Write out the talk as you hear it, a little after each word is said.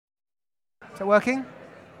that working?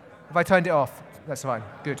 Have I turned it off? That's fine.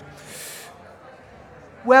 Good.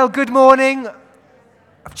 Well, good morning.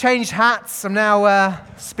 I've changed hats. I'm now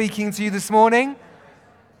speaking to you this morning.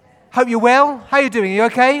 Hope you're well. How are you doing? Are you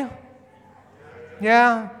okay?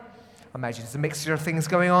 Yeah? I imagine there's a mixture of things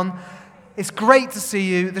going on. It's great to see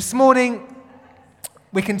you. This morning,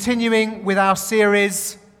 we're continuing with our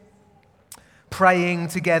series, Praying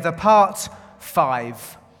Together, Part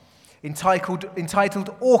 5,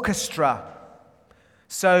 entitled Orchestra.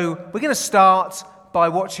 So we're going to start by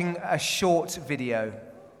watching a short video.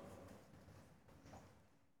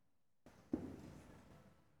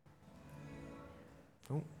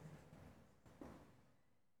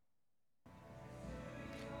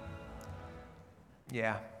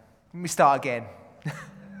 Yeah, let me start again.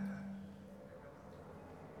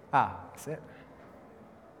 That's it.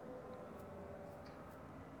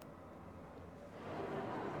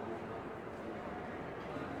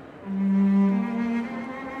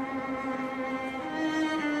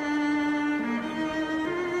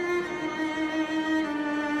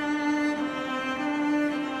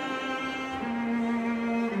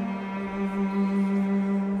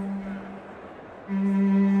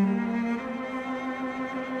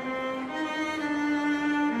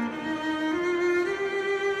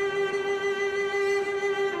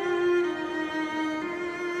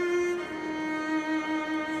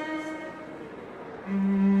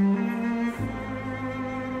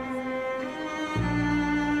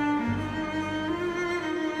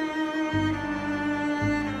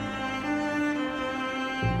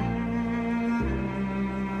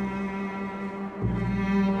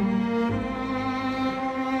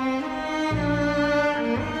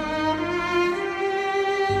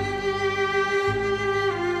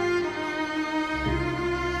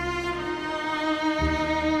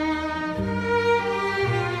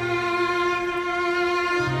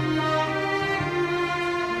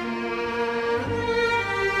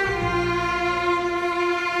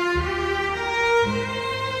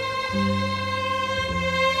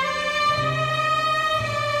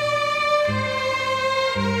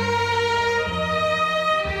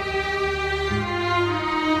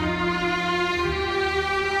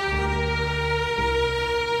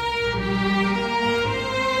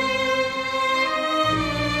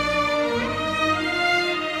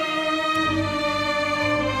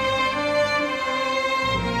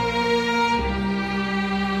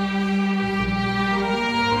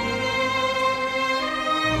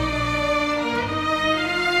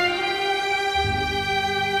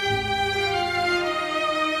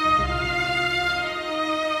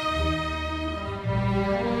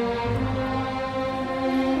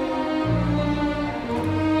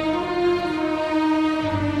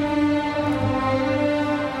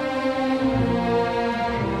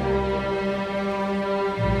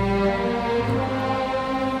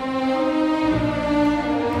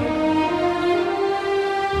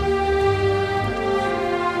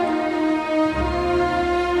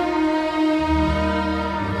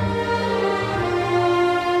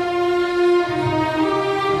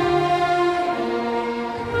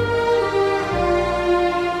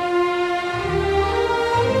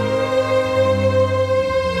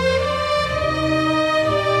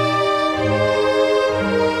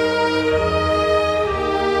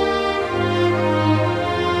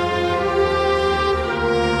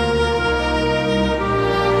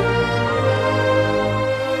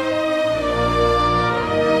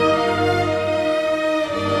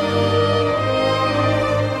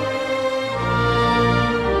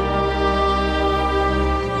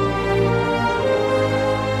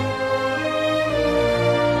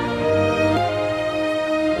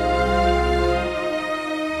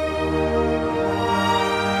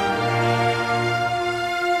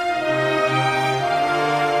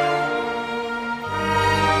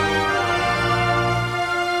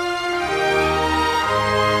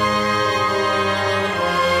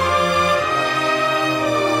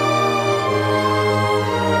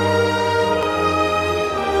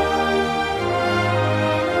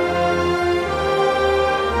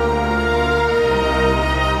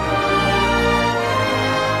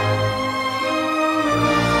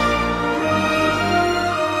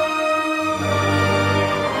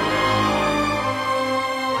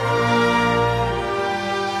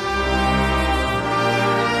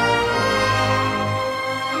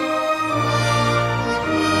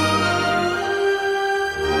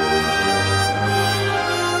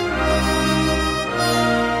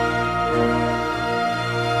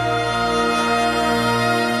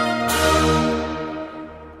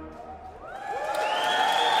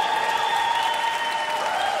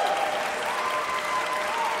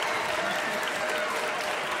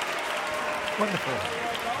 Wonderful.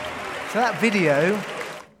 So that video,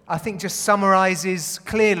 I think, just summarizes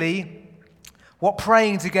clearly what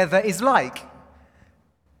praying together is like.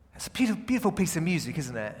 It's a beautiful, beautiful piece of music,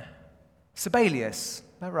 isn't it? Sibelius. Is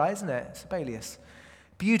that right, isn't it? Sibelius.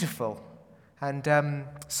 Beautiful and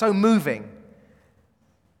so moving.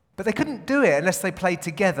 But they couldn't do it unless they played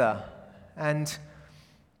together. And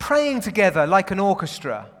praying together like an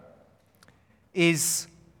orchestra is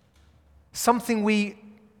something we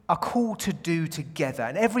are called to do together.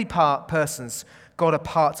 And every person's got a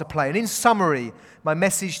part to play. And in summary, my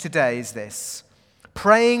message today is this.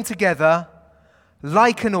 Praying together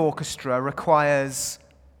like an orchestra requires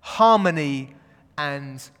harmony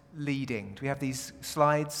and leading. Do we have these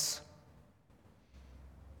slides?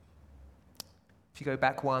 If you go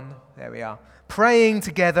back one, there we are. Praying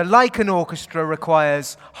together like an orchestra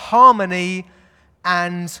requires harmony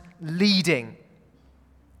and leading.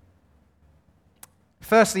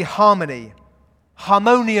 Firstly, harmony.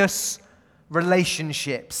 Harmonious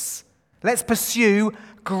relationships. Let's pursue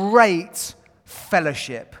great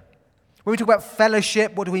fellowship. When we talk about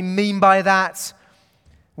fellowship, what do we mean by that?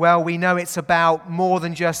 Well, we know it's about more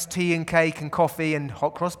than just tea and cake and coffee and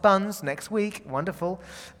hot cross buns next week. Wonderful.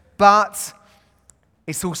 But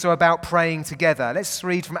it's also about praying together. Let's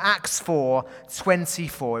read from Acts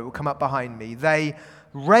 4:24. It will come up behind me. They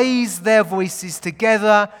raised their voices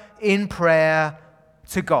together in prayer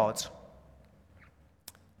to God.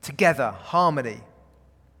 Together, harmony.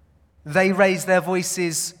 They raised their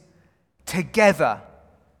voices together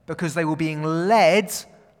because they were being led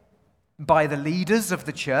by the leaders of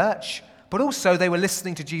the church, but also they were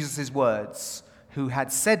listening to Jesus' words, who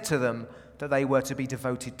had said to them that they were to be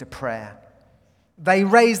devoted to prayer. They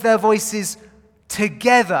raised their voices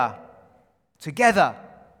together,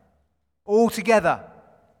 all together.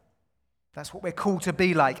 That's what we're called to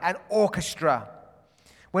be like, an orchestra.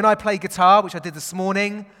 When I play guitar, which I did this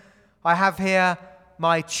morning, I have here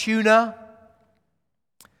my tuner.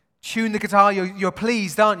 Tune the guitar. You're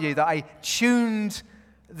pleased, aren't you, that I tuned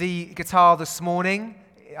the guitar this morning.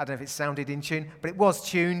 I don't know if it sounded in tune, but it was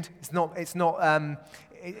tuned. It's not.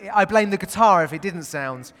 I blame the guitar if it didn't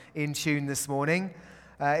sound in tune this morning.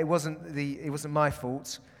 It wasn't my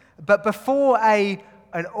fault. But before a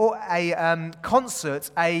concert,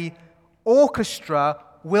 a orchestra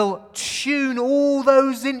will tune all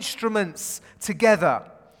those instruments together,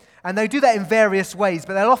 and they do that in various ways.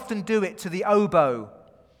 But they'll often do it to the oboe,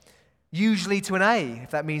 usually to an A,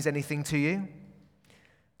 if that means anything to you.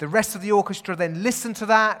 The rest of the orchestra then listen to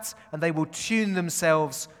that, and they will tune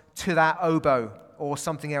themselves to that oboe or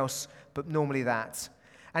something else, but normally that.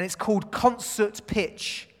 And it's called concert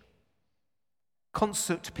pitch.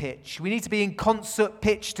 Concert pitch. We need to be in concert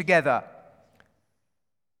pitch together.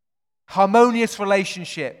 Harmonious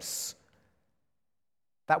relationships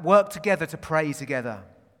that work together to pray together.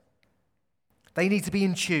 They need to be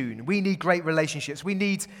in tune. We need great relationships. We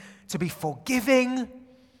need to be forgiving,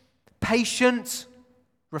 patient,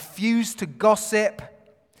 refuse to gossip.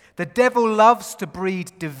 The devil loves to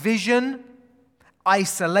breed division,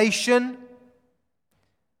 isolation.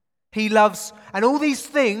 He loves, and all these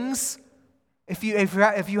things, if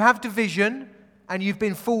you have division and you've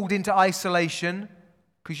been fooled into isolation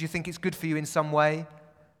because you think it's good for you in some way,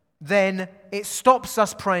 then it stops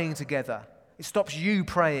us praying together. It stops you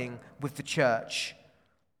praying with the church.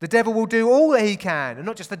 The devil will do all that he can, and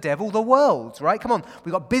not just the devil, the world, right? Come on,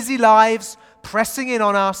 we've got busy lives pressing in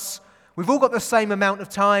on us. We've all got the same amount of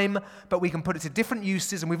time, but we can put it to different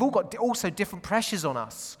uses, and we've all got also different pressures on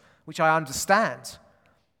us, which I understand.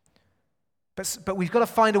 But we've got to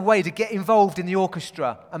find a way to get involved in the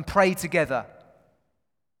orchestra and pray together.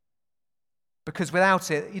 Because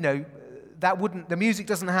without it, the music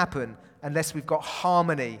doesn't happen unless we've got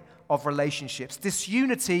harmony of relationships.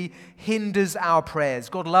 Disunity hinders our prayers.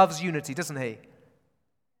 God loves unity, doesn't he?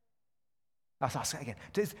 I'll say it again.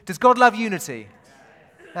 Does God love unity?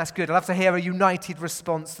 That's good. I'd love to hear a united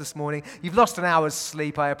response this morning. You've lost an hour's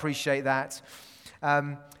sleep. I appreciate that.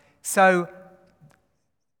 So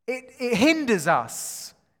it hinders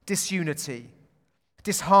us, disunity,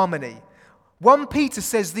 disharmony. 1 Peter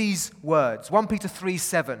says these words, 1 Peter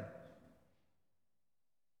 3:7.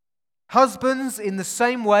 Husbands, in the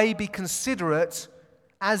same way, be considerate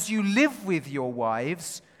as you live with your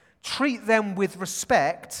wives. Treat them with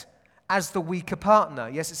respect as the weaker partner.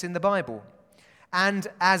 Yes, it's in the Bible. And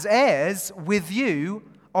as heirs with you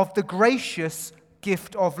of the gracious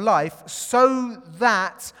gift of life, so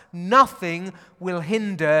that nothing will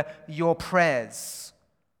hinder your prayers.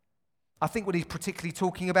 I think what he's particularly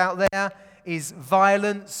talking about there is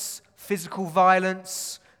violence, physical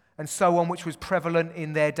violence, and so on, which was prevalent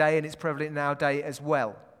in their day, and it's prevalent in our day as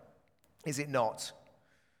well. is it not?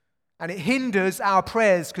 And it hinders our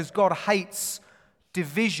prayers because God hates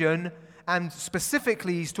division, and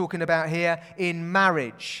specifically he's talking about here in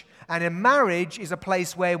marriage. And in marriage is a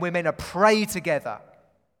place where we're meant to pray together,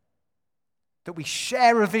 that we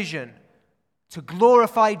share a vision to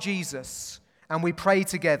glorify Jesus, and we pray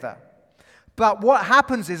together. But what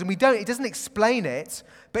happens is, and it doesn't explain it,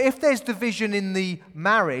 but if there's division in the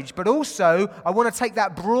marriage, but also, I want to take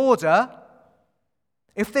that broader,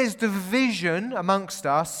 if there's division amongst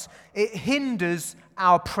us, it hinders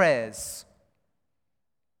our prayers.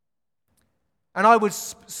 And I would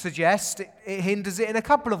suggest it hinders it in a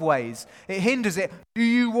couple of ways. It hinders it. Do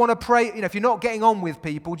you want to pray? If you're not getting on with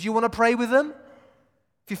people, do you want to pray with them?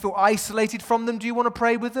 If you feel isolated from them, do you want to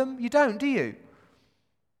pray with them? You don't, do you?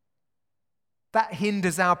 That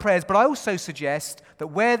hinders our prayers. But I also suggest that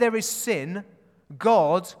where there is sin,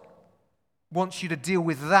 God wants you to deal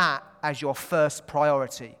with that as your first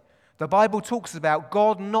priority. The Bible talks about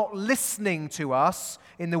God not listening to us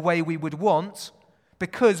in the way we would want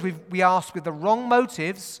because we ask with the wrong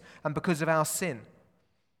motives and because of our sin.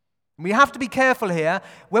 And we have to be careful here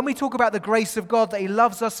when we talk about the grace of God, that He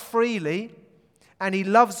loves us freely and He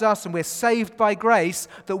loves us and we're saved by grace,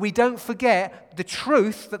 that we don't forget the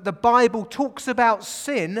truth that the Bible talks about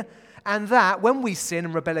sin, and that when we sin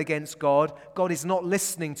and rebel against God, God is not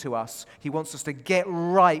listening to us. He wants us to get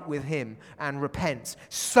right with Him and repent.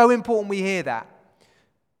 So important we hear that.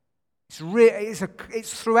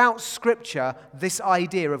 It's throughout Scripture, this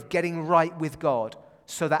idea of getting right with God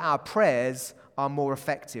so that our prayers are more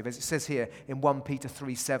effective, as it says here in 1 Peter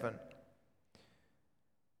 3:7.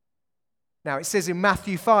 Now, it says in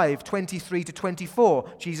Matthew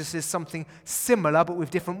 5:23-24, Jesus says something similar but with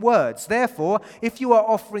different words. Therefore, if you are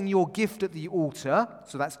offering your gift at the altar,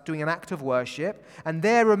 so that's doing an act of worship, and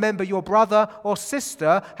there remember your brother or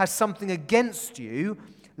sister has something against you,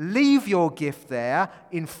 leave your gift there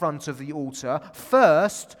in front of the altar.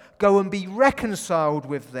 First, go and be reconciled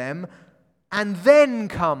with them, and then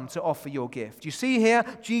come to offer your gift. You see here,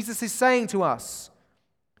 Jesus is saying to us,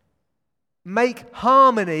 make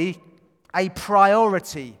harmony a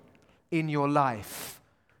priority in your life.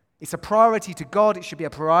 It's a priority to God. It should be a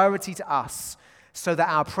priority to us so that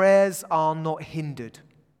our prayers are not hindered.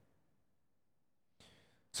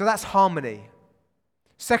 So that's harmony.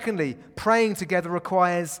 Secondly, praying together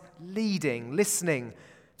requires leading, listening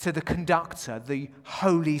to the conductor, the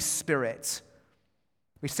Holy Spirit.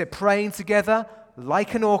 We said praying together,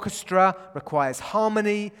 like an orchestra, requires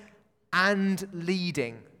harmony and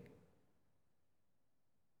leading.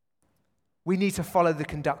 We need to follow the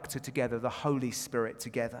conductor together, the Holy Spirit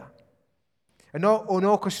together. An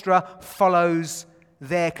orchestra follows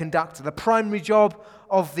their conductor. The primary job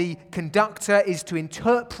of the conductor is to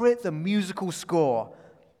interpret the musical score,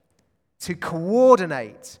 to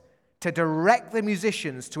coordinate, to direct the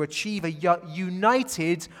musicians to achieve a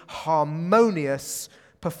united, harmonious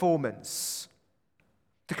performance.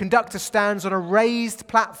 The conductor stands on a raised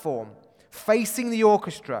platform facing the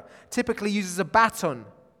orchestra, typically uses a baton,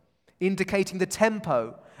 indicating the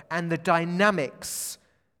tempo and the dynamics,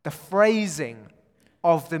 the phrasing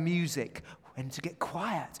of the music. When to get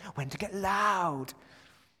quiet, when to get loud.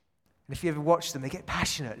 And if you ever watch them, they get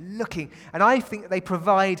passionate, looking. And I think they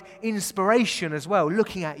provide inspiration as well,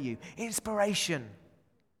 looking at you. Inspiration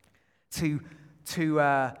to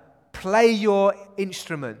play your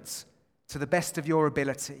instruments to the best of your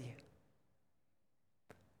ability.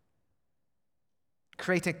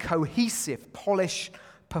 Create a cohesive, polished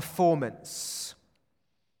performance.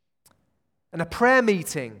 And a prayer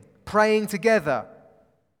meeting, praying together,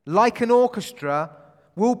 like an orchestra,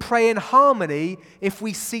 will pray in harmony if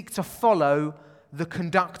we seek to follow the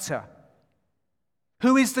conductor.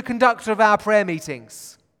 Who is the conductor of our prayer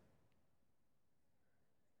meetings?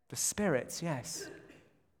 The Spirit, yes.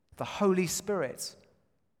 The Holy Spirit.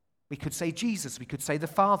 We could say Jesus, we could say the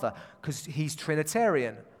Father, because He's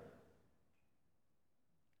Trinitarian.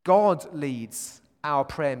 God leads our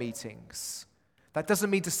prayer meetings. That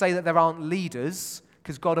doesn't mean to say that there aren't leaders,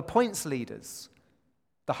 because God appoints leaders.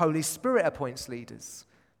 The Holy Spirit appoints leaders.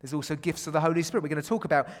 There's also gifts of the Holy Spirit. We're going to talk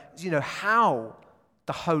about, how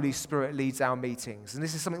the Holy Spirit leads our meetings. And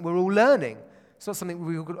this is something we're all learning. It's not something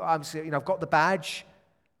I've got the badge.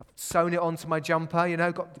 I've sewn it onto my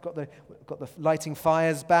jumper, got the lighting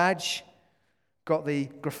fires badge, got the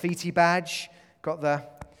graffiti badge, got the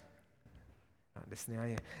listening, are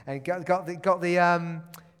you? And got the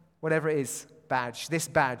whatever it is, badge. This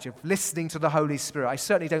badge of listening to the Holy Spirit. I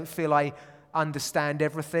certainly don't feel I understand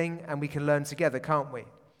everything, and we can learn together, can't we?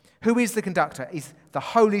 Who is the conductor? Is the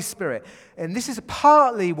Holy Spirit. And this is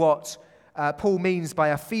partly what Paul means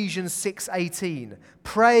by Ephesians 6:18.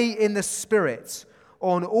 Pray in the Spirit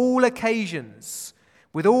on all occasions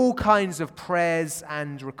with all kinds of prayers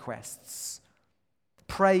and requests.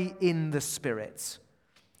 Pray in the Spirit.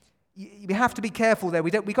 We have to be careful there.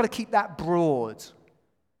 We've got to keep that broad,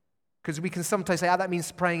 because we can sometimes say, that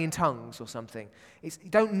means praying in tongues or something.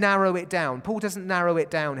 Don't narrow it down. Paul doesn't narrow it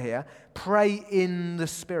down here. Pray in the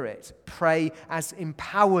Spirit. Pray as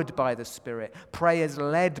empowered by the Spirit. Pray as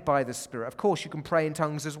led by the Spirit. Of course, you can pray in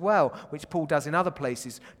tongues as well, which Paul does in other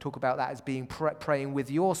places, talk about that as being praying with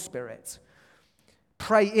your spirit.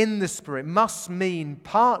 Pray in the Spirit must mean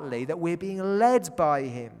partly that we're being led by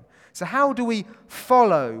Him. So how do we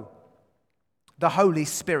follow the Holy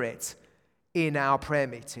Spirit in our prayer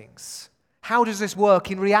meetings? How does this work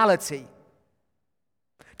in reality?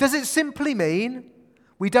 Does it simply mean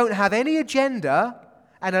we don't have any agenda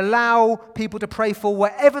and allow people to pray for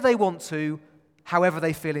whatever they want to, however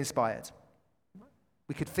they feel inspired?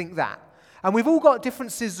 We could think that. And we've all got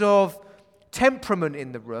differences of temperament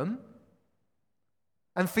in the room.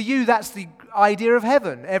 And for you, that's the idea of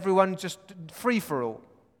heaven. Everyone just free for all.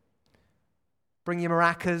 Bring your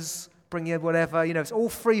maracas, bring your whatever, it's all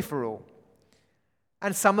free for all.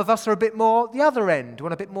 And some of us are a bit more the other end,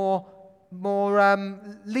 want a bit more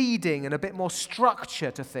leading and a bit more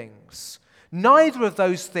structure to things. Neither of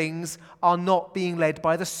those things are not being led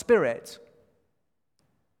by the Spirit.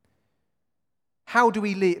 How do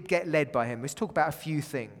we get led by Him? Let's talk about a few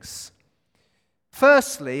things.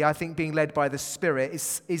 Firstly, I think being led by the Spirit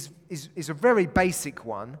is a very basic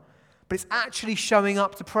one, but it's actually showing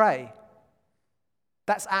up to pray.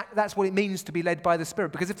 That's what it means to be led by the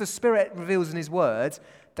Spirit. Because if the Spirit reveals in His Word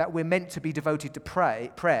that we're meant to be devoted to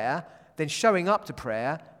prayer, then showing up to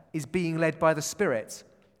prayer is being led by the Spirit.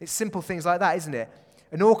 It's simple things like that, isn't it?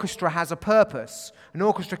 An orchestra has a purpose. An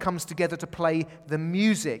orchestra comes together to play the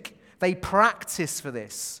music. They practice for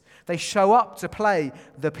this. They show up to play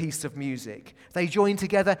the piece of music. They join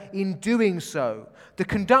together in doing so. The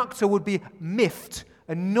conductor would be miffed,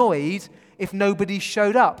 annoyed, if nobody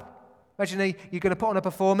showed up. Imagine you're going to put on a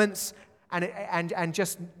performance and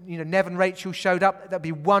just, Nev and Rachel showed up. That'd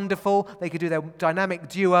be wonderful. They could do their dynamic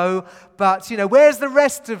duo. But, where's the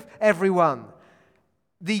rest of everyone?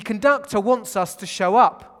 The conductor wants us to show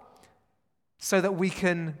up so that we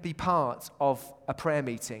can be part of a prayer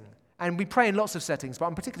meeting. And we pray in lots of settings, but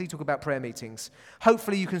I'm particularly talking about prayer meetings.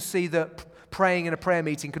 Hopefully you can see that praying in a prayer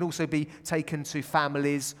meeting can also be taken to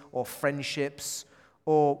families or friendships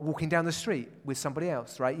or walking down the street with somebody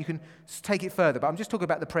else, right? You can take it further, but I'm just talking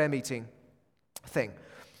about the prayer meeting thing.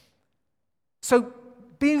 So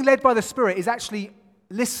being led by the Spirit is actually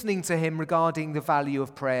listening to Him regarding the value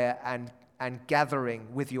of prayer and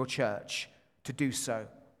gathering with your church to do so.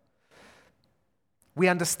 We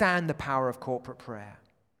understand the power of corporate prayer.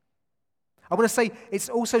 I want to say it's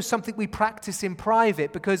also something we practice in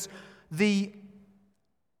private, because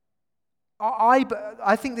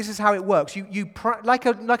I think this is how it works. Like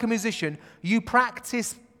a musician, you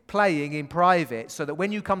practice playing in private so that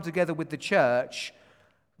when you come together with the church,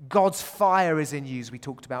 God's fire is in you, as we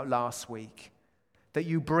talked about last week. That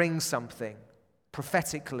you bring something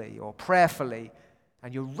prophetically or prayerfully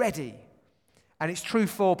and you're ready. And it's true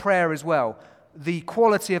for prayer as well. The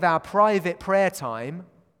quality of our private prayer time,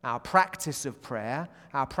 our practice of prayer,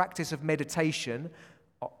 our practice of meditation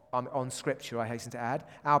on Scripture, I hasten to add,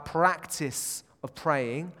 our practice of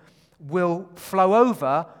praying will flow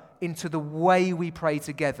over into the way we pray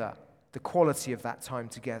together, the quality of that time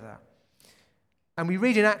together. And we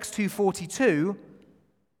read in Acts 2:42,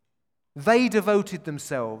 they devoted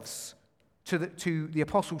themselves to the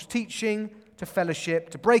apostles' teaching, to fellowship,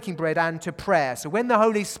 to breaking bread, and to prayer. So when the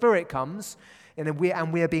Holy Spirit comes, and we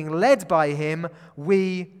are being led by Him,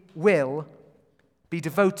 we will be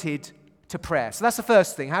devoted to prayer. So that's the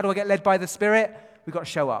first thing. How do I get led by the Spirit? We've got to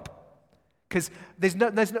show up. Because there's no,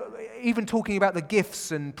 even talking about the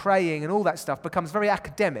gifts and praying and all that stuff becomes very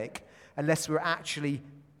academic unless we're actually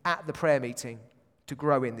at the prayer meeting to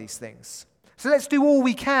grow in these things. So let's do all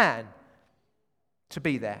we can to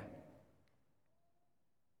be there.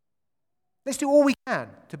 Let's do all we can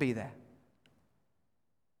to be there.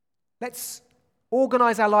 Let's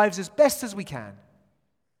organize our lives as best as we can,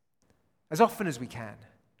 as often as we can,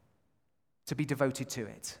 to be devoted to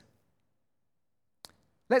it.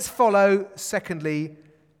 Let's follow, secondly,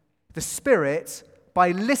 the Spirit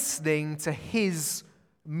by listening to His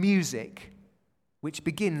music, which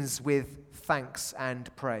begins with thanks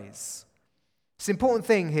and praise. It's an important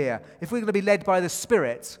thing here. If we're going to be led by the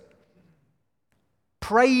Spirit,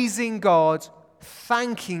 praising God,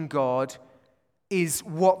 thanking God is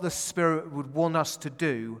what the Spirit would want us to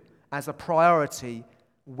do as a priority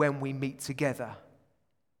when we meet together.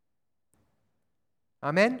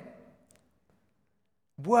 Amen?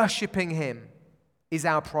 Worshipping him is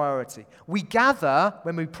our priority. We gather,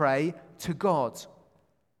 when we pray, to God.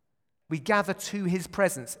 We gather to his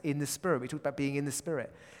presence in the Spirit. We talked about being in the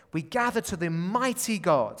Spirit. We gather to the mighty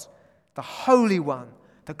God, the Holy One,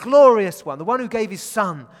 the glorious one, the one who gave his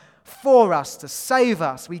Son for us to save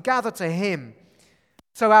us. We gather to him.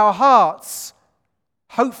 So our hearts,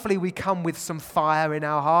 hopefully we come with some fire in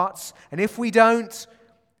our hearts. And if we don't,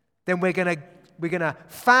 then we're going to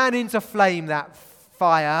fan into flame that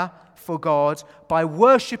fire for God by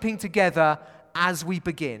worshipping together as we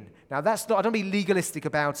begin. Now that's not, I don't be legalistic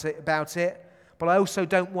about it, but I also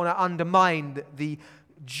don't want to undermine the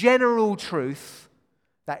general truth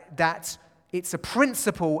that it's a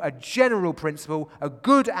principle, a general principle, a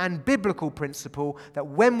good and biblical principle, that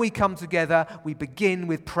when we come together, we begin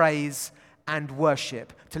with praise and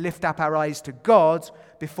worship, to lift up our eyes to God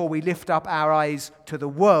before we lift up our eyes to the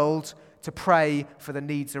world to pray for the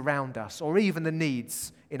needs around us, or even the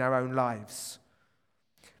needs in our own lives.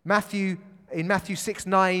 In Matthew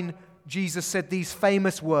 6:9, Jesus said these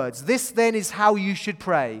famous words, "This then is how you should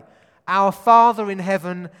pray. Our Father in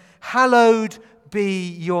heaven, hallowed be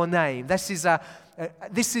your name." This is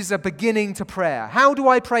a beginning to prayer. How do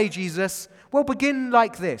I pray, Jesus? Well, begin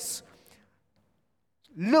like this.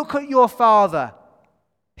 Look at your Father.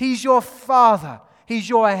 He's your Father. He's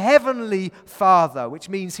your heavenly Father, which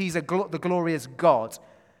means he's the glorious God.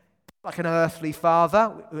 Like an earthly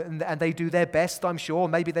father, and they do their best, I'm sure.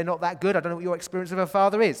 Maybe they're not that good. I don't know what your experience of a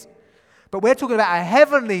father is. But we're talking about a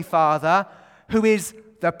heavenly Father who is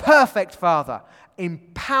the perfect Father in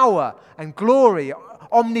power and glory,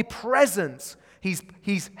 omnipresent.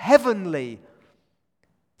 He's heavenly.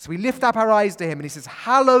 So we lift up our eyes to him and he says,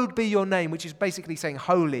 "Hallowed be your name," which is basically saying,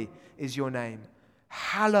 holy is your name.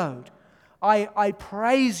 Hallowed. I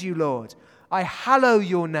praise you, Lord. I hallow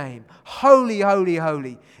your name. Holy, holy,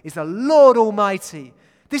 holy is the Lord Almighty.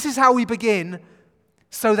 This is how we begin,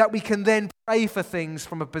 so that we can then pray for things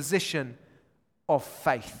from a position of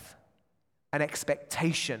faith and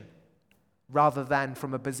expectation, rather than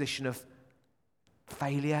from a position of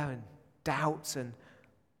failure and doubt and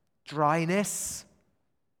dryness.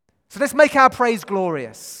 So let's make our praise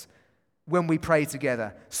glorious when we pray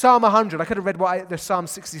together. Psalm 100, I could have read the Psalm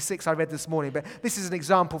 66 I read this morning, but this is an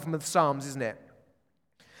example from the Psalms, isn't it?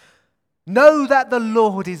 Know that the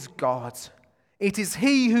Lord is God. It is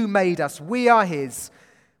he who made us. We are his.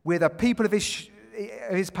 We're the people of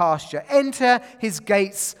his pasture. Enter his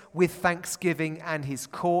gates with thanksgiving and his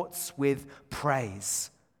courts with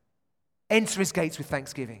praise. Enter his gates with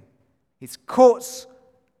thanksgiving. His courts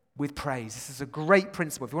with praise. This is a great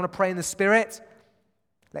principle. If you want to pray in the Spirit,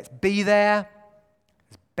 let's be there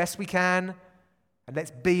as best we can, and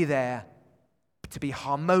let's be there to be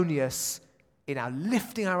harmonious in our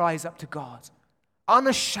lifting our eyes up to God,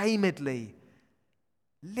 unashamedly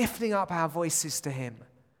lifting up our voices to him.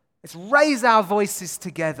 Let's raise our voices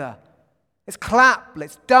together. Let's clap,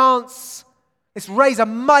 let's dance, let's raise a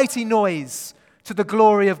mighty noise to the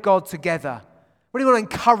glory of God together. I really want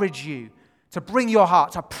to encourage you to bring your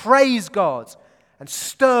heart, to praise God and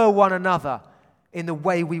stir one another in the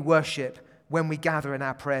way we worship when we gather in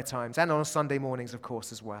our prayer times, and on Sunday mornings, of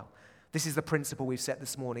course, as well. This is the principle we've set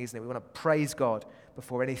this morning, isn't it? We want to praise God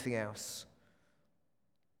before anything else.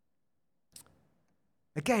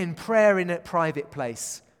 Again, prayer in a private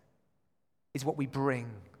place is what we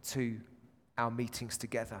bring to our meetings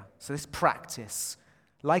together. So let's practice.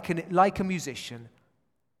 Like a musician,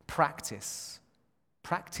 practice.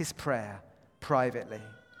 Practice prayer privately.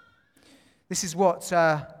 This is what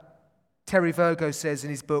Terry Virgo says in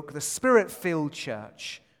his book, The Spirit-Filled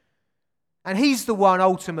Church. And he's the one,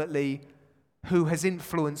 ultimately, who has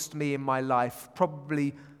influenced me in my life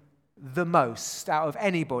probably the most out of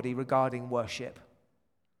anybody regarding worship.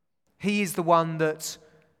 He is the one that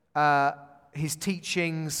his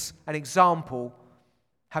teachings and example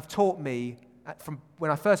have taught me from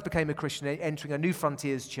when I first became a Christian, entering a New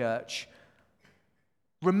Frontiers church,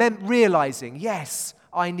 realizing, yes,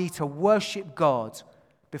 I need to worship God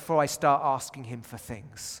before I start asking him for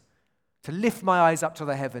things. To lift my eyes up to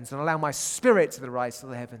the heavens and allow my spirit to rise to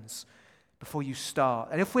the heavens before you start.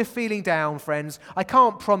 And if we're feeling down, friends, I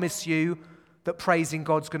can't promise you that praising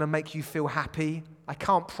God's going to make you feel happy. I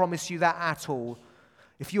can't promise you that at all.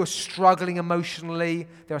 If you're struggling emotionally,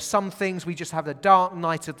 there are some things we just have the dark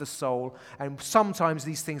night of the soul, and sometimes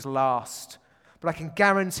these things last. But I can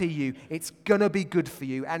guarantee you it's going to be good for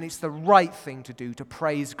you, and it's the right thing to do, to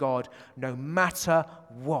praise God no matter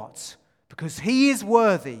what. Because he is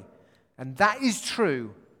worthy, and that is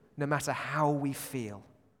true no matter how we feel.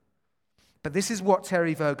 But this is what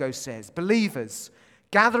Terry Virgo says. Believers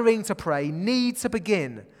gathering to pray need to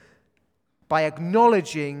begin by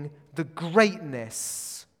acknowledging the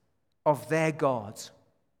greatness of their God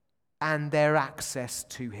and their access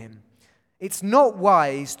to him. It's not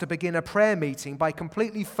wise to begin a prayer meeting by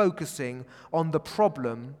completely focusing on the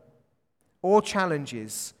problem or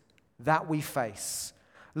challenges that we face.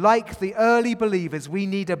 Like the early believers, we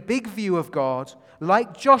need a big view of God.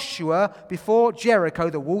 Like Joshua before Jericho,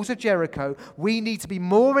 the walls of Jericho, we need to be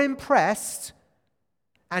more impressed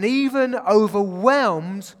and even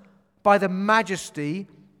overwhelmed by the majesty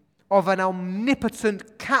of an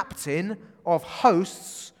omnipotent captain of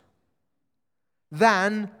hosts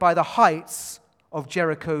than by the heights of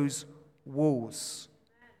Jericho's walls.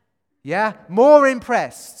 Yeah? More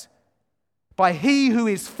impressed by he who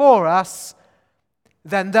is for us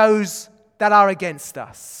than those that are against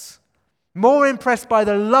us. More impressed by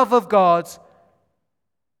the love of God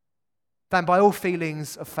than by all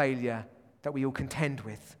feelings of failure that we all contend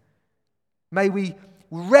with. May we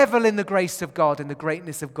revel in the grace of God and the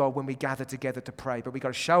greatness of God when we gather together to pray. But we've got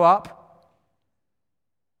to show up.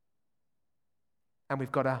 And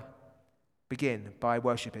we've got to begin by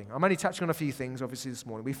worshipping. I'm only touching on a few things, obviously, this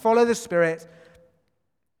morning. We follow the Spirit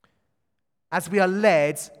as we are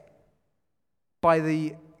led by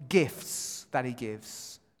the gifts that he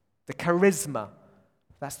gives. The charisma.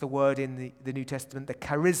 That's the word in the New Testament, the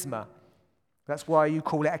charisma. That's why you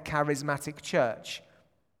call it a charismatic church.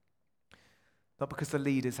 Not because the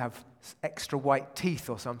leaders have extra white teeth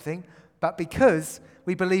or something, but because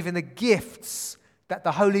we believe in the gifts that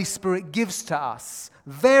the Holy Spirit gives to us.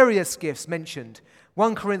 Various gifts mentioned.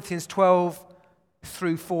 1 Corinthians 12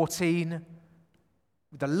 through 14.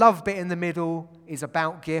 The love bit in the middle is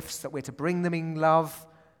about gifts, that we're to bring them in love.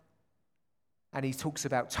 And he talks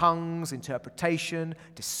about tongues, interpretation,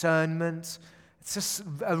 discernment. It's just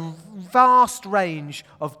a vast range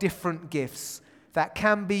of different gifts that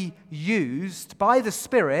can be used by the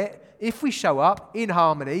Spirit. If we show up in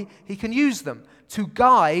harmony, he can use them to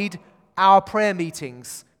guide our prayer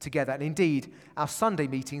meetings together, and indeed our Sunday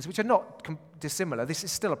meetings, which are not dissimilar. This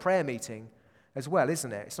is still a prayer meeting as well,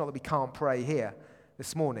 isn't it? It's not that we can't pray here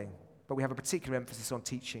this morning, but we have a particular emphasis on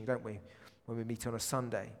teaching, don't we, when we meet on a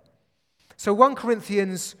Sunday. So 1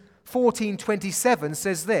 Corinthians 14:27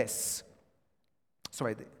 says this.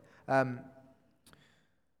 Let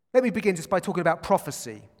me begin just by talking about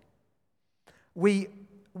prophecy. We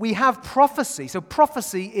have prophecy. So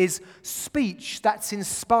prophecy is speech that's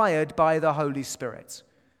inspired by the Holy Spirit.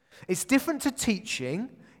 It's different to teaching.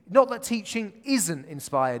 Not that teaching isn't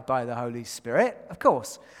inspired by the Holy Spirit, of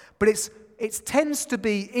course. But it tends to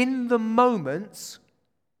be in the moment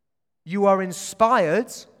you are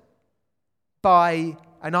inspired by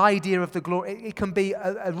an idea of the glory. It can be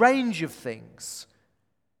a range of things.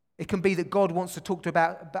 It can be that God wants to talk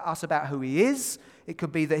to us about who he is. It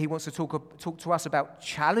could be that he wants to talk to us about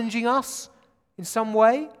challenging us in some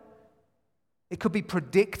way. It could be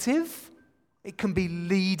predictive. It can be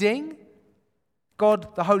leading.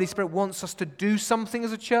 God, the Holy Spirit, wants us to do something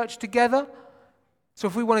as a church together. So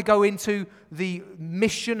if we want to go into the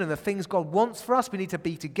mission and the things God wants for us, we need to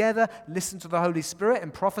be together, listen to the Holy Spirit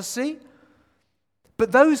and prophecy.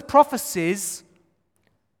 But those prophecies,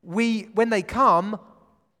 when they come,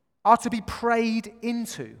 are to be prayed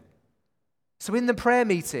into. So in the prayer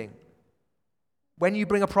meeting, when you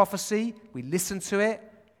bring a prophecy, we listen to it.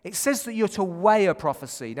 It says that you're to weigh a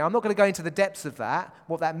prophecy. Now, I'm not going to go into the depths of that,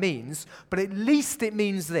 what that means, but at least it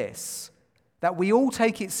means this, that we all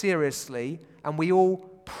take it seriously and we all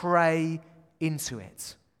pray into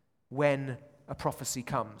it when a prophecy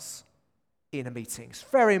comes in a meeting. It's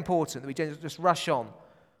very important that we don't just rush on.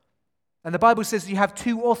 And the Bible says you have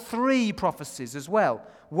 2 or 3 prophecies as well.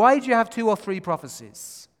 Why do you have 2 or 3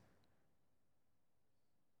 prophecies?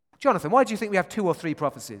 Jonathan, why do you think we have 2 or 3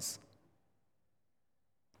 prophecies?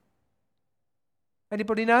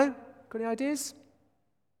 Anybody know? Got any ideas?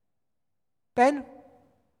 Ben?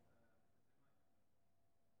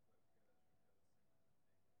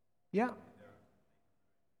 Yeah.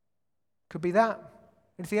 Could be that.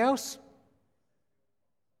 Anything else?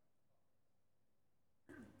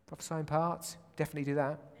 Prophesying parts. Definitely do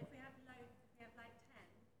that. If we have like 10,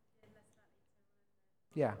 then less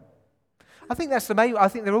likely to. Yeah. I think that's the main. I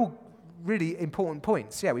think they're all really important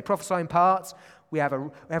points. Yeah, we prophesy in parts. We have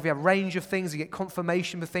a range of things. We get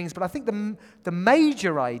confirmation of things. But I think the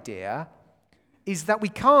major idea is that we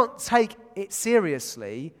can't take it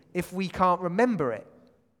seriously if we can't remember it.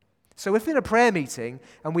 So if in a prayer meeting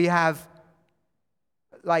and we have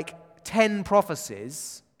like 10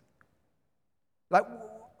 prophecies, like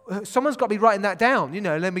someone's got to be writing that down,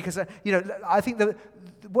 because I think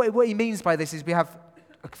what he means by this is we have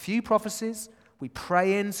a few prophecies, we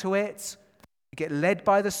pray into it, we get led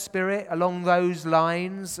by the Spirit along those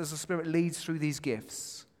lines as the Spirit leads through these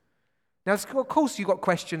gifts. Now, of course, you've got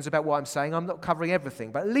questions about what I'm saying. I'm not covering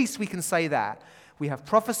everything, but at least we can say that. We have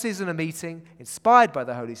prophecies in a meeting, inspired by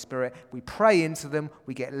the Holy Spirit. We pray into them.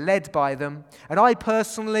 We get led by them. And I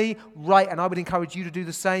personally write, and I would encourage you to do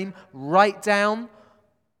the same, write down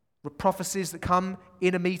the prophecies that come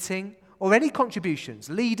in a meeting or any contributions,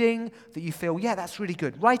 leading that you feel, yeah, that's really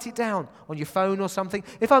good. Write it down on your phone or something.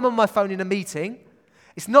 If I'm on my phone in a meeting,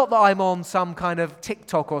 it's not that I'm on some kind of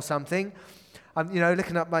TikTok or something. I'm,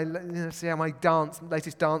 looking up see how my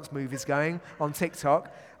latest dance move is going on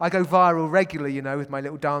TikTok. I go viral regularly, with my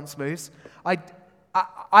little dance moves.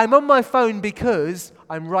 I'm on my phone because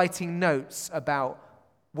I'm writing notes about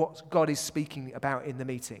what God is speaking about in the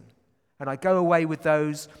meeting. And I go away with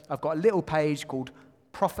those. I've got a little page called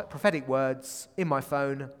prophetic words in my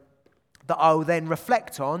phone that I'll then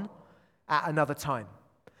reflect on at another time.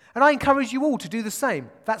 And I encourage you all to do the same.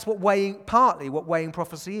 That's partly what weighing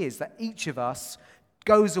prophecy is, that each of us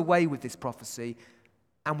goes away with this prophecy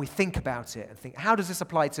and we think about it and think, how does this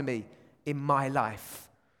apply to me in my life?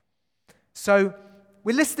 So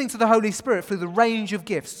we're listening to the Holy Spirit through the range of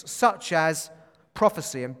gifts, such as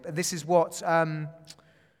prophecy. And this is what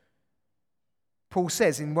Paul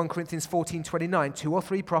says in 1 Corinthians 14:29, 2 or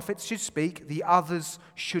 3 prophets should speak, the others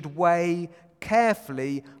should weigh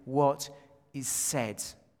carefully what is said.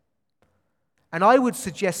 And I would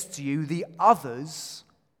suggest to you the others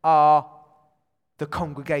are the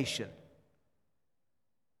congregation.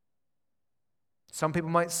 Some people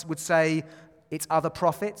would say it's other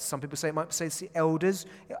prophets. Some people might say it's the elders.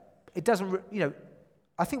 It doesn't,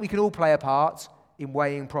 I think we can all play a part in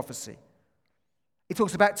weighing prophecy. It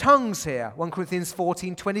talks about tongues here, 1 Corinthians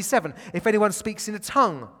 14:27. If anyone speaks in a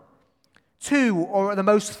tongue, 2 or at the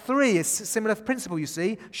most 3, is a similar principle, you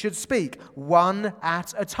see, should speak, 1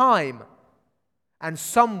 at a time. And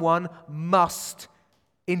someone must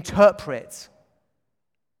interpret.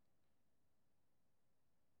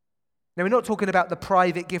 Now, we're not talking about the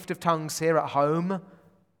private gift of tongues here at home.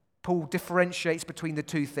 Paul differentiates between the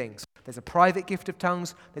two things. There's a private gift of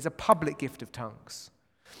tongues, there's a public gift of tongues.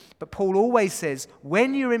 But Paul always says,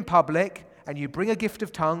 when you're in public and you bring a gift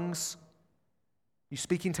of tongues, you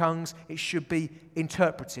speak in tongues, it should be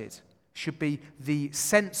interpreted. Should be the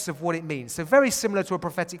sense of what it means. So very similar to a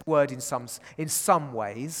prophetic word in some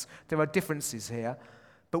ways. There are differences here.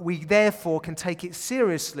 But we therefore can take it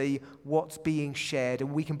seriously what's being shared,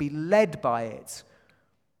 and we can be led by it.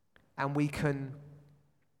 And we can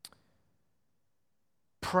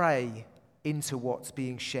pray into what's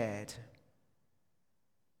being shared.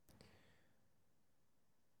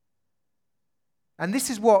 And this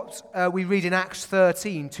is what we read in Acts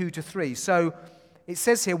 13, 2-3. So it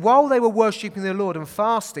says here, while they were worshipping the Lord and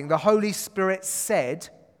fasting, the Holy Spirit said,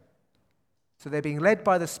 so they're being led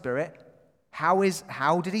by the Spirit.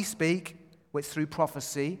 How did he speak? Well, it's through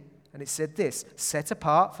prophecy. And it said this, set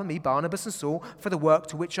apart for me Barnabas and Saul for the work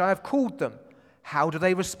to which I have called them. How do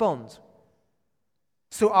they respond?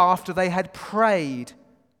 So after they had prayed,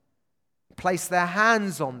 placed their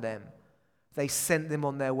hands on them, they sent them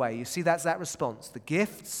on their way. You see, that's that response. The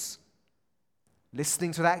gifts,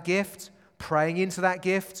 listening to that gift, praying into that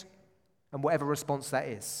gift, and whatever response that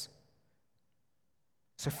is.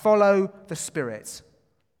 So follow the Spirit.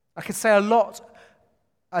 I could say a lot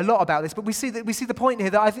about this, but we see the point here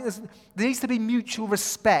that I think there needs to be mutual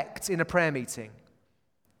respect in a prayer meeting.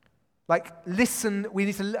 Like, listen, we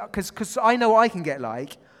need to, because I know what I can get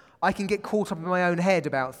like. I can get caught up in my own head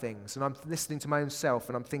about things, and I'm listening to my own self,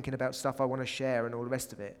 and I'm thinking about stuff I want to share and all the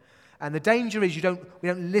rest of it. And the danger is we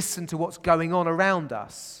don't listen to what's going on around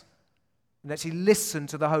us, and actually listen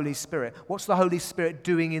to the Holy Spirit. What's the Holy Spirit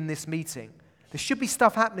doing in this meeting? There should be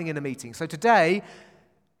stuff happening in a meeting. So today,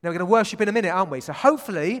 we're going to worship in a minute, aren't we? So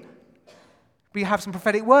hopefully, we have some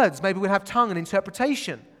prophetic words. Maybe we'll have tongue and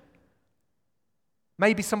interpretation.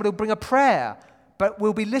 Maybe somebody will bring a prayer. But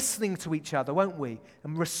we'll be listening to each other, won't we?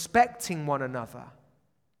 And respecting one another.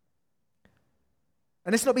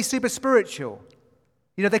 And let's not be super spiritual.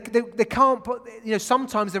 They can't put,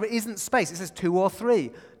 sometimes there isn't space. It says 2 or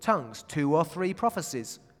 3 tongues, 2 or 3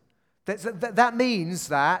 prophecies. That means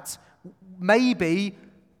that maybe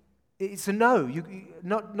it's a no.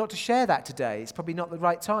 Not to share that today. It's probably not the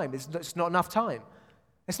right time. It's not enough time.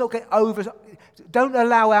 Let's not get over. Don't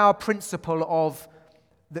allow our principle of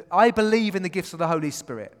I believe in the gifts of the Holy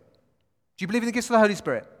Spirit. Do you believe in the gifts of the Holy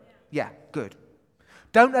Spirit? Yeah, good.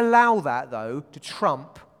 Don't allow that, though, to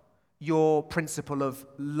trump your principle of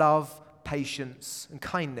love, patience, and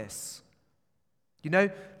kindness.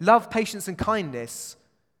 Love, patience, and kindness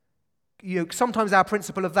sometimes our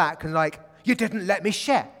principle of that can you didn't let me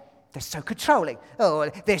share. They're so controlling. Oh,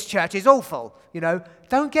 this church is awful. We're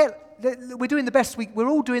doing the best we're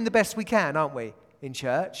all doing the best we can, aren't we, in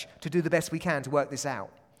church, to do the best we can to work this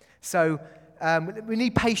out. So we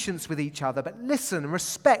need patience with each other, but listen and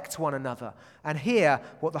respect one another and hear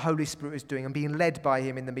what the Holy Spirit is doing and being led by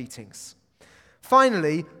him in the meetings.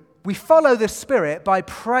 Finally, we follow the Spirit by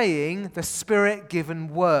praying the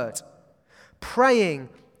Spirit-given word. Praying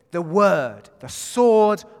the word, the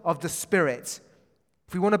sword of the Spirit.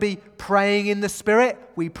 If we want to be praying in the Spirit,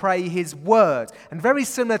 we pray his word. And very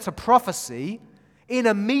similar to prophecy, in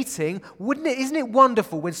a meeting, isn't it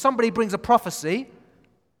wonderful when somebody brings a prophecy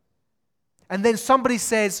and then somebody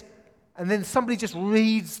just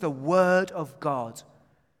reads the word of God,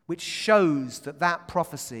 which shows that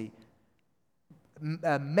prophecy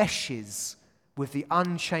meshes with the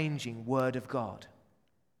unchanging word of God.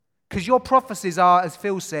 Because your prophecies are, as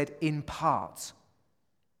Phil said, in part.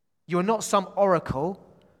 You're not some oracle.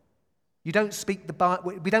 We don't speak the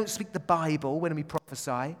Bible when we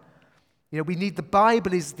prophesy. The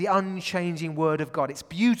Bible is the unchanging word of God. It's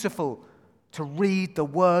beautiful to read the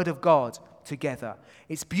word of God together.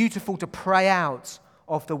 It's beautiful to pray out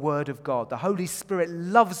of the word of God. The Holy Spirit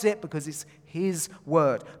loves it because it's his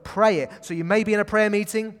word. Pray it. So you may be in a prayer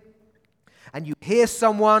meeting and you hear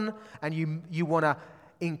someone and you want to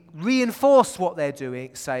reinforce what they're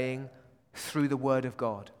saying through the word of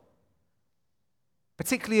God.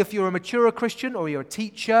 Particularly if you're a mature Christian or you're a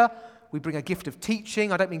teacher, we bring a gift of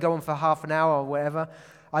teaching. I don't mean go on for half an hour or whatever.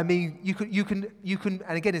 I mean, you can,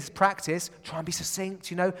 and again, it's practice, try and be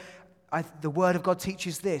succinct, the word of God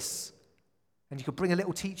teaches this. And you could bring a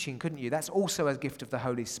little teaching, couldn't you? That's also a gift of the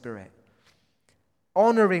Holy Spirit.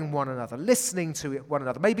 Honoring one another, listening to one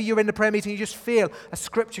another. Maybe you're in the prayer meeting, you just feel a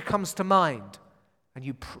scripture comes to mind. And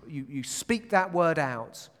you speak that word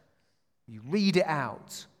out. You read it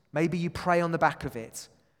out. Maybe you pray on the back of it.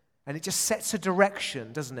 And it just sets a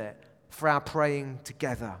direction, doesn't it, for our praying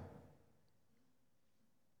together.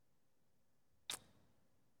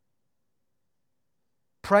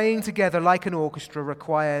 Praying together like an orchestra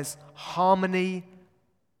requires harmony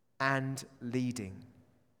and leading.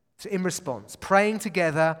 So in response, praying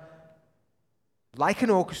together like an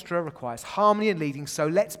orchestra requires harmony and leading. So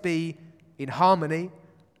let's be in harmony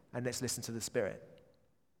and let's listen to the Spirit.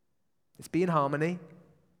 Let's be in harmony.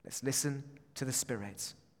 Let's listen to the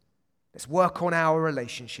Spirit. Let's work on our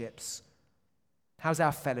relationships. How's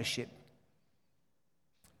our fellowship?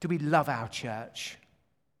 Do we love our church?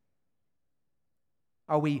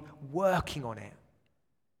 Are we working on it?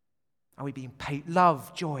 Are we being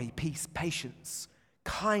love, joy, peace, patience,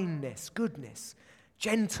 kindness, goodness,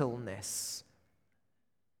 gentleness,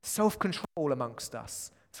 self-control amongst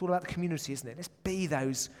us? It's all about the community, isn't it? Let's be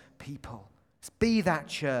those people. Let's be that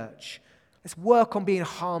church. Let's work on being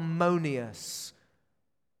harmonious,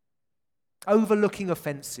 overlooking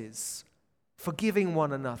offenses, forgiving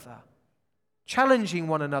one another, challenging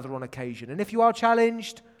one another on occasion. And if you are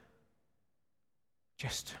challenged,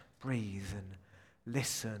 just breathe and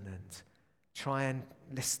listen and try and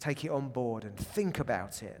let's take it on board and think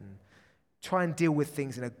about it and try and deal with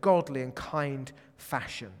things in a godly and kind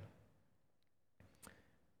fashion.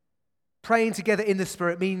 Praying together in the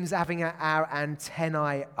Spirit means having our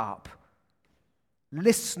antennae up,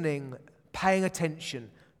 listening, paying attention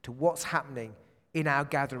to what's happening in our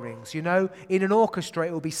gatherings. In an orchestra,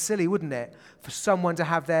 it would be silly, wouldn't it, for someone to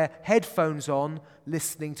have their headphones on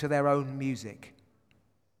listening to their own music.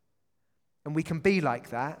 And we can be like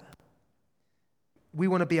that. We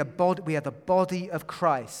want to be we are the body of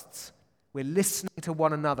Christ. We're listening to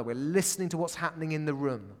one another. We're listening to what's happening in the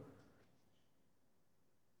room.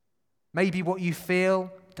 Maybe what you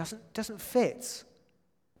feel doesn't fit.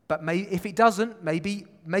 But if it doesn't, maybe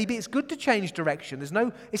it's good to change direction. This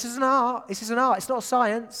is an art. It's not a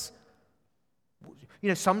science.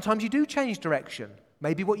 Sometimes you do change direction.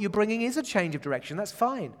 Maybe what you're bringing is a change of direction. That's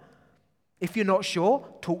fine. If you're not sure,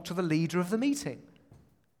 talk to the leader of the meeting.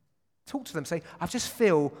 Talk to them. Say, I just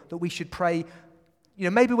feel that we should pray.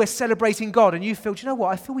 Maybe we're celebrating God and you feel, do you know what?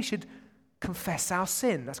 I feel we should confess our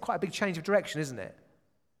sin. That's quite a big change of direction, isn't it?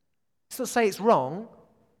 It's not to say it's wrong,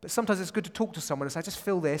 but sometimes it's good to talk to someone and say, I just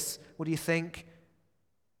feel this. What do you think?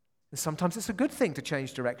 And sometimes it's a good thing to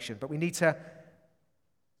change direction, but we need to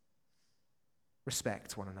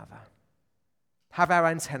respect one another. Have our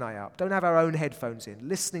antennae up. Don't have our own headphones in.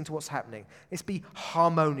 Listening to what's happening. Let's be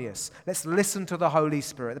harmonious. Let's listen to the Holy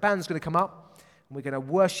Spirit. The band's going to come up, and we're going to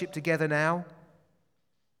worship together now.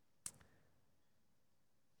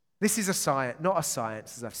 This is a science, not a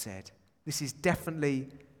science, as I've said. This is definitely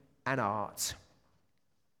an art.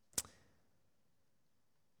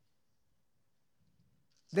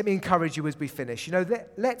 let me encourage you as we finish. You know,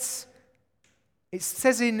 it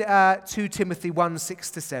says in 2 Timothy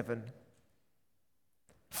 1:6-7,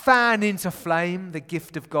 fan into flame the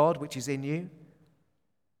gift of God which is in you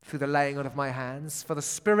through the laying on of my hands. For the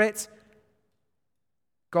Spirit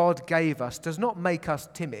God gave us does not make us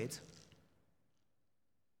timid.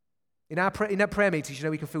 In our prayer meetings, you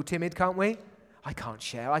know, we can feel timid, can't we? I can't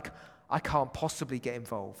share. I can't possibly get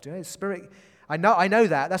involved. You know, Spirit, I know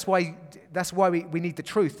that. That's why we need the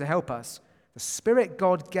truth to help us. The Spirit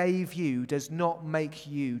God gave you does not make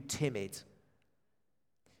you timid.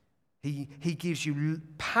 He gives you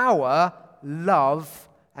power, love,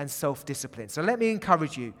 and self-discipline. So let me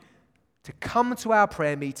encourage you to come to our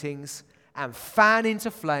prayer meetings and fan into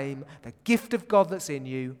flame the gift of God that's in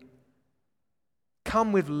you.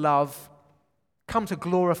 Come with love. Come to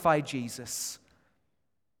glorify Jesus.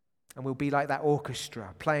 And we'll be like that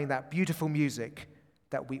orchestra, playing that beautiful music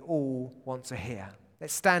that we all want to hear.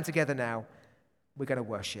 Let's stand together now. We're going to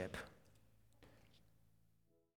worship.